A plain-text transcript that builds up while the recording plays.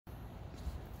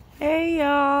Hey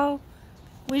y'all,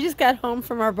 we just got home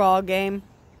from our ball game,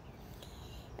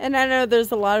 and I know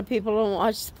there's a lot of people who don't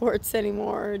watch sports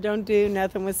anymore, don't do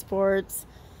nothing with sports.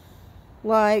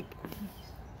 Like,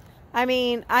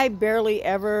 I barely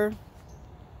ever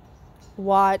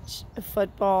watch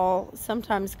football.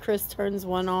 Sometimes Chris turns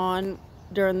one on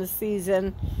during the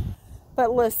season.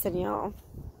 But listen, y'all,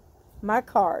 my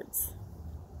Cards,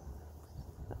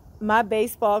 my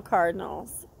baseball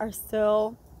Cardinals are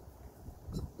still...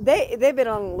 They've been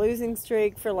on a losing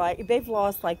streak for they've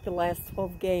lost the last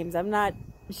 12 games. I'm not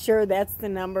sure that's the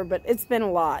number, but it's been a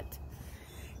lot.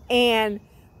 And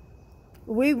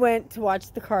we went to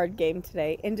watch the Card game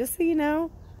today. And just so you know,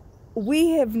 we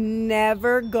have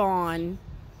never gone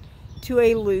to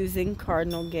a losing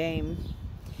Cardinal game.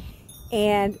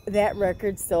 And that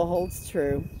record still holds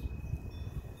true.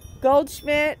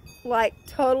 Goldschmidt,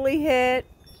 totally hit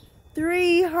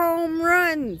 3 home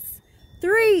runs.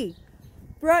 3.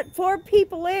 Brought 4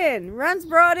 people in. Runs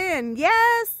brought in.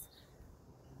 Yes.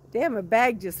 Damn, a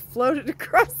bag just floated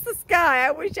across the sky. I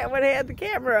wish I would have had the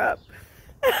camera up.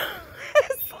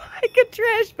 It's like a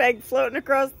trash bag floating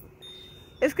across.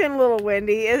 It's getting a little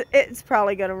windy. It's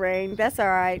probably going to rain. That's all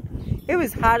right. It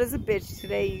was hot as a bitch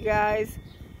today, you guys.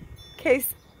 In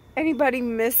case anybody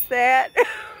missed that.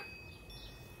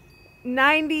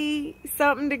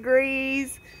 90-something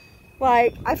degrees. I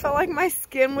felt like my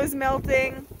skin was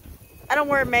melting. I don't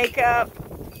wear makeup,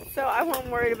 so I won't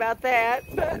worry about that.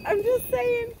 But I'm just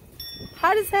saying,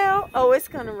 hot as hell. Oh, it's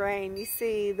going to rain. You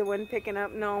see the wind picking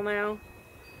up and all now.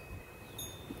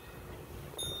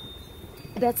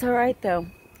 That's all right, though.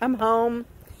 I'm home.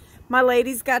 My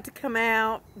ladies got to come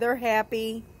out. They're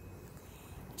happy.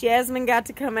 Jasmine got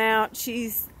to come out.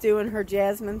 She's doing her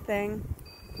Jasmine thing.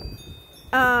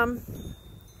 Yeah.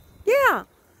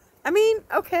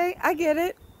 Okay, I get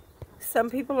it. Some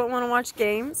people don't want to watch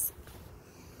games.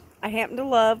 I happen to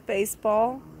love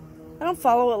baseball. I don't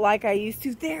follow it like I used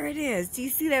to. There it is. Do you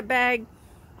see that bag?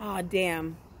 Oh,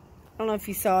 damn. I don't know if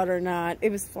you saw it or not.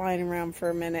 It was flying around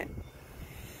for a minute.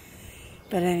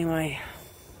 But anyway.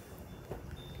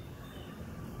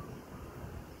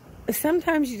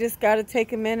 Sometimes you just got to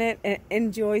take a minute and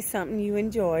enjoy something you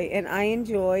enjoy. And I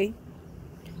enjoy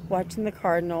watching the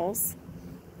Cardinals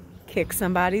kick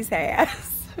somebody's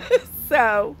ass.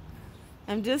 So,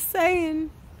 I'm just saying.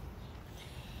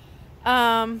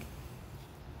 Yeah,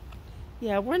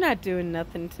 we're not doing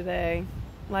nothing today.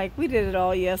 We did it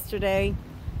all yesterday.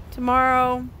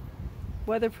 Tomorrow,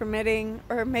 weather permitting,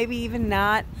 or maybe even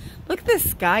not. Look at this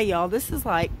sky, y'all. This is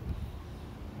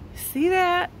see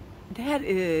that? That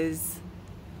is...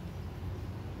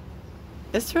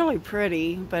 It's really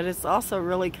pretty, but it's also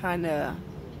really kind of,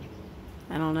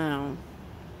 I don't know,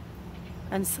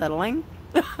 unsettling.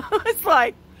 It's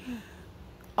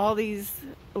all these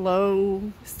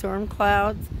low storm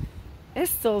clouds.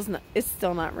 It's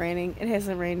still not raining. It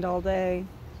hasn't rained all day.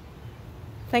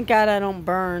 Thank God I don't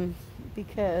burn,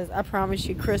 because I promise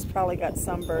you Chris probably got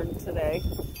sunburned today.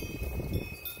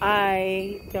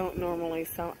 I don't normally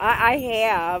I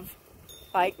have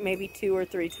maybe 2 or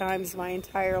 3 times my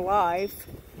entire life,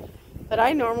 but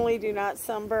I normally do not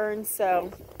sunburn,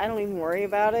 so I don't even worry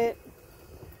about it.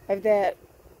 I have that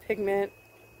pigment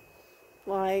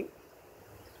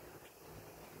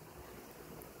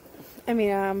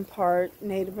I'm part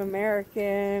Native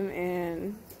American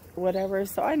and whatever,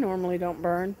 so I normally don't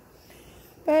burn.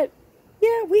 But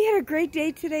yeah, we had a great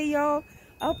day today, y'all.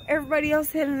 I hope everybody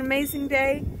else had an amazing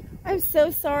day. I'm so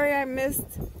sorry I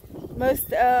missed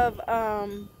most of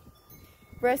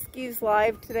Rescues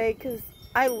Live today, because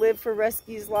I live for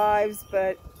Rescues Lives,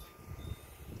 but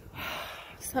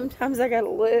sometimes I gotta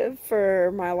live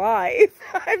for my life.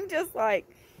 I'm just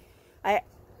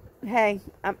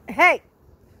hey,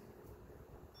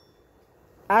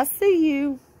 I see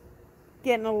you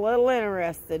getting a little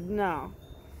interested. No.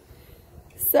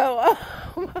 So,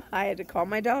 I had to call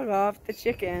my dog off, the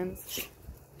chickens.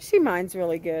 She minds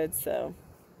really good, so.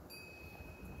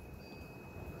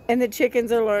 And the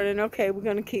chickens are learning, okay, we're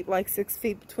going to keep 6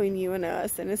 feet between you and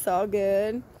us, and it's all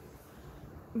good.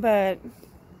 But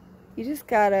you just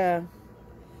gotta,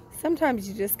 sometimes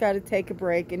you just gotta take a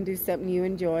break and do something you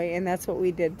enjoy, and that's what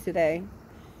we did today.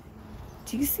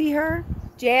 Do you see her?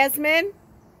 Jasmine?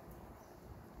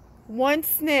 One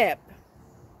snip.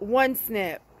 One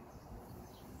snip.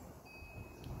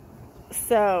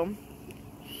 So,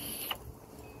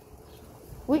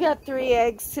 we got 3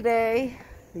 eggs today.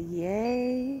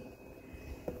 Yay.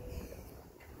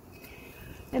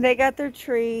 And they got their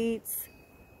treats.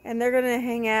 And they're going to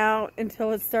hang out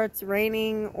until it starts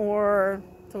raining or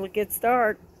till it gets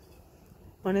dark.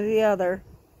 One or the other.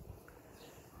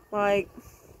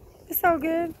 It's all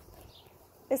good.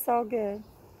 It's all good.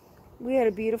 We had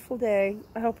a beautiful day.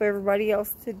 I hope everybody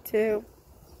else did too.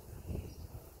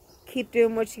 Keep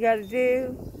doing what you got to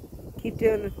do. Keep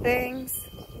doing the things.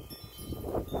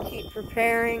 Keep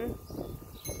preparing.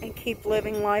 And keep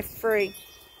living life free.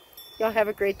 Y'all have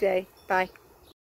a great day. Bye.